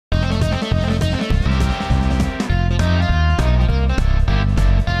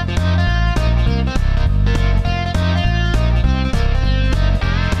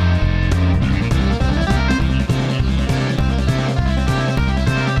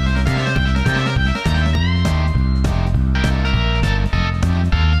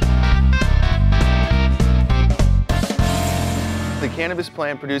cannabis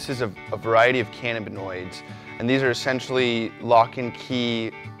plant produces a variety of cannabinoids, and these are essentially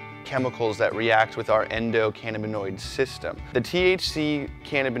lock-and-key chemicals that react with our endocannabinoid system. The THC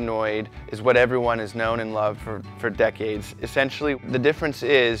cannabinoid is what everyone has known and loved for decades. Essentially, the difference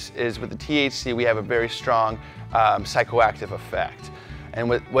is with the THC we have a very strong psychoactive effect. And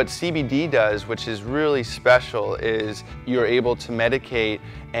what CBD does, which is really special, is you're able to medicate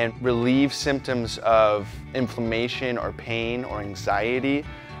and relieve symptoms of inflammation or pain or anxiety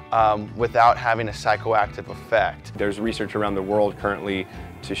without having a psychoactive effect. There's research around the world currently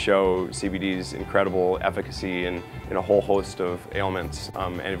to show CBD's incredible efficacy in a whole host of ailments,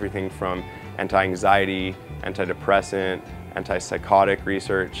 everything from anti-anxiety, antidepressant, antipsychotic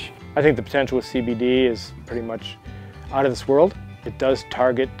research. I think the potential with CBD is pretty much out of this world. It does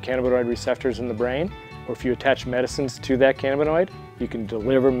target cannabinoid receptors in the brain, or if you attach medicines to that cannabinoid, you can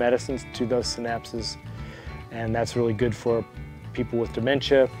deliver medicines to those synapses, and that's really good for people with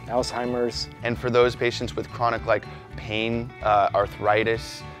dementia, Alzheimer's. And for those patients with chronic like pain,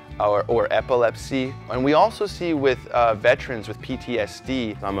 arthritis, or epilepsy. And we also see with veterans with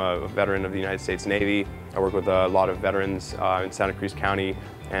PTSD. I'm a veteran of the United States Navy. I work with a lot of veterans in Santa Cruz County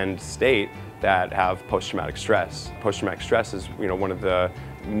and state that have post-traumatic stress. Post-traumatic stress is one of the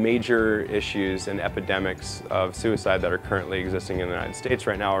major issues and epidemics of suicide that are currently existing in the United States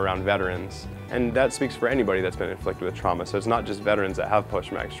right now around veterans. And that speaks for anybody that's been inflicted with trauma. So it's not just veterans that have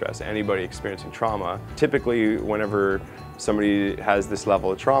post-traumatic stress, anybody experiencing trauma. Typically, whenever somebody has this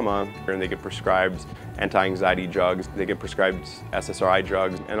level of trauma and they get prescribed anti-anxiety drugs, they get prescribed SSRI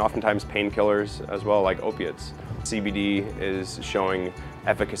drugs, and oftentimes painkillers as well, like opiates. CBD is showing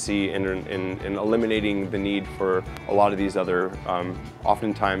efficacy in eliminating the need for a lot of these other,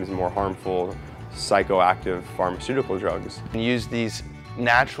 oftentimes more harmful psychoactive pharmaceutical drugs. And use these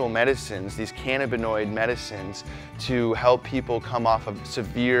natural medicines, these cannabinoid medicines, to help people come off of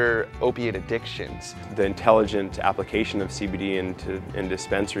severe opiate addictions. The intelligent application of CBD in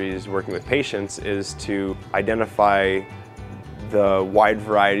dispensaries working with patients is to identify the wide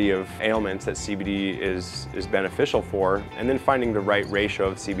variety of ailments that CBD is beneficial for, and then finding the right ratio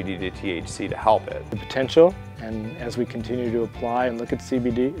of CBD to THC to help it. The potential, and as we continue to apply and look at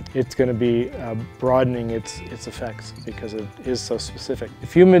CBD, it's going to be broadening its effects because it is so specific.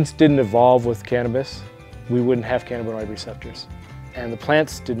 If humans didn't evolve with cannabis, we wouldn't have cannabinoid receptors. And the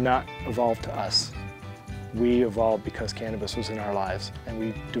plants did not evolve to us. We evolved because cannabis was in our lives, and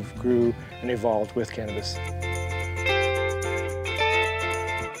we grew and evolved with cannabis.